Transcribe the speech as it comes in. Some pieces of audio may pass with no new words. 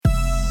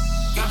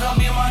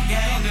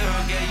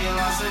yeah, you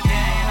lost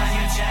again. Now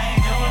you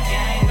changed, you a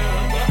gang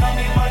girl. Girl, come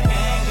be my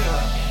gang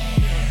girl.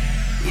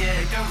 Yeah,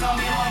 girl, come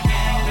be my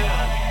gang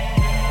girl.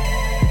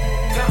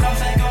 Girl, come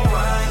take a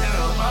ride,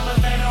 girl. Brothers,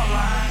 they don't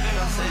lie,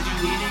 girl. Said you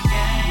need a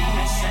game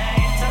and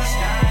change to the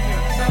sky,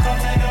 girl. So come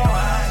take a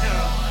ride,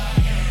 girl.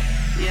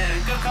 Yeah,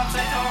 girl, come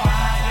take a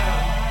ride,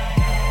 girl.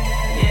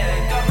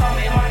 Yeah, girl, come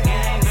be my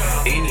gang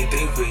girl.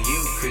 Anything for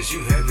you, cause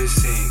you haven't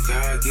seen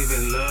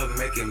God-given love,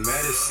 making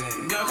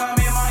medicine. Girl, come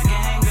be my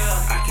gang girl.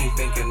 I can't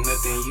think of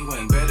nothing you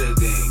ain't better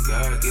than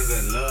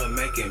God-given love,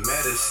 making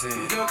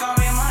medicine. Girl, come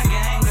be my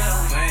gang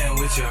girl. Playing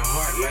with your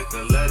heart like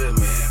the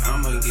letterman.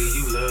 I'ma give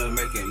you love,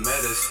 making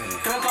medicine.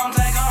 Girl, come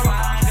take a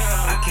ride,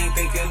 girl. I can't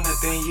think of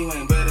nothing you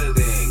ain't better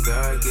than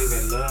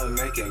God-given love,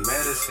 making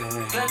medicine.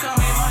 Girl, come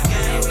be my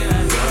gang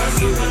girl.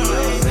 God-given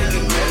love,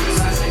 making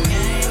medicine.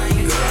 God-given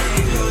love,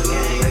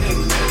 making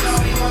medicine.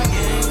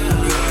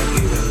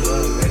 God-given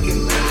love,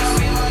 making medicine.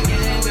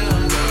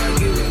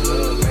 God-given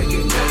love, making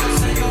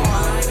medicine.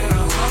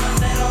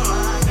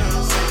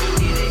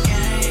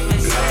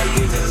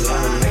 God-given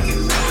love,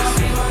 making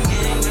medicine.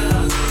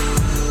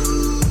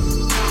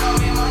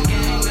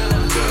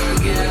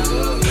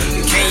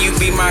 Can you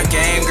be my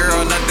game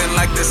girl? Nothing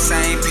like the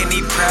same.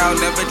 Penny proud,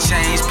 never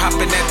change.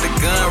 Popping at the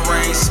gun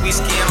range. Sweet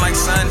skin like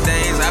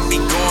Sundays. I be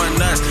going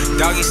nuts.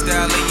 Doggy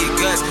style in your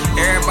guts.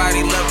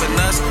 Everybody loving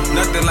us.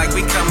 Nothing like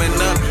we coming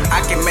up. I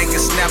can make a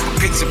snap a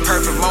picture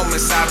perfect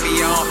moments I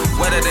be on.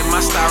 Wetter than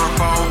my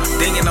styrofoam.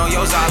 Dinging on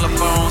your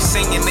xylophone.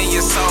 Singing in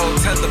your soul.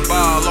 Tether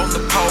ball on the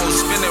pole.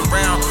 Spinning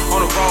round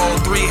on the roll.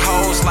 3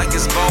 holes like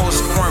it's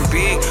bowls. Scoring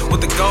big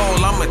with the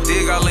goal. I'ma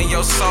dig all in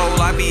your soul.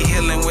 I be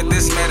healing with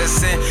this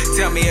medicine.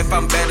 Tell me if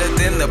I'm better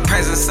than the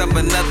presence of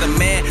another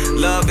man.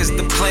 Love is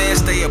the plan,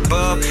 stay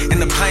above. In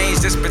the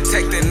planes, just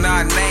protecting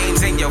our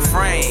names in your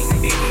frame.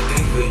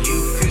 Anything for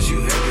you, cause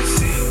you haven't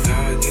seen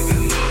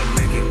God-given love,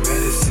 making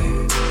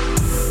medicine.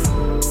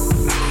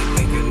 I can't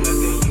think of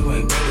nothing you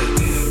ain't better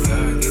than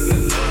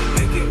God-given love,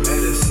 making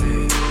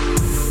medicine.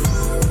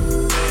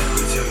 Man,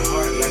 with your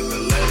heart like the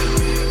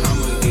letterman,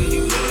 I'ma give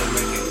you love,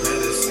 making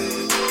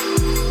medicine.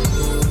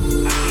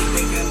 I can't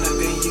think of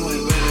nothing you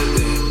ain't better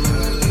than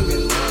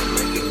God-given love,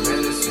 making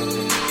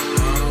medicine.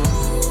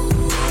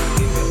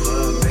 God-given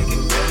love,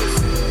 making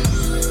medicine.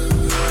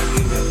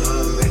 God-given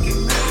love,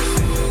 making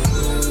medicine.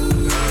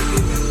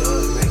 God-given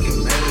love, making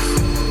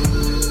medicine.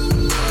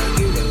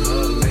 God-given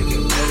love,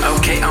 making medicine.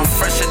 Okay, I'm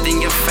fresher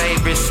than your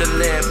favorite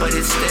celeb, but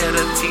instead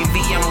of TV,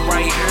 I'm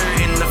right here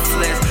in the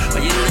flesh.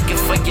 When you're looking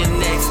for your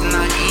next,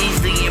 not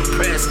easily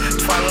impressed.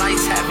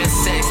 Twilight's having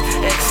sex,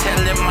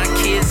 exhaling my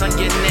kids on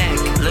your neck.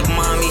 Look,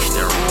 mommy,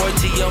 steroid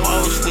to your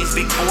old sweet.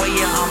 Big boy,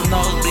 yeah, I'm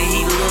nosebleed.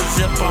 He little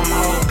zip, I'm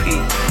OP.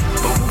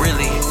 But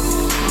really,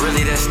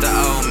 that's the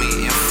old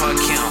me. And fuck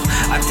him,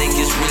 I think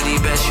it's really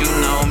best you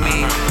know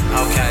me.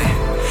 Okay,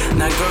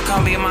 now girl,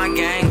 come be my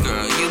gang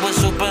girl. You was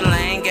super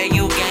lame, gave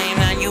you game,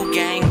 now you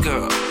gang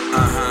girl.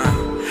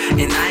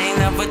 And I ain't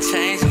never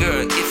changed,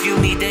 girl. If you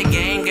need that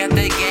game, got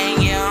that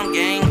game, yeah, I'm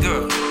gang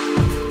girl.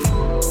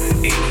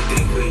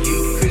 Anything for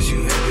you, cause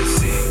you haven't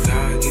seen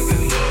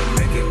God-given love,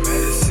 making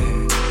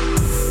medicine.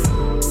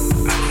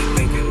 I can't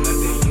think of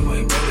nothing you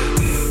ain't better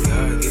than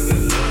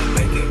God-given love,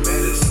 making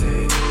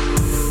medicine.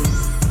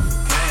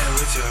 Playing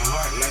with your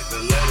heart like the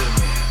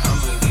letterman,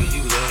 I'ma give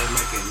you love,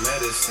 making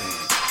medicine.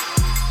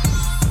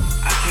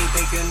 I can't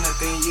think of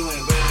nothing you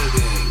ain't better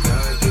than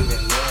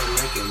God-given love,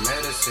 making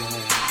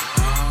medicine.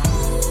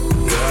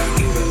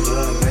 God-given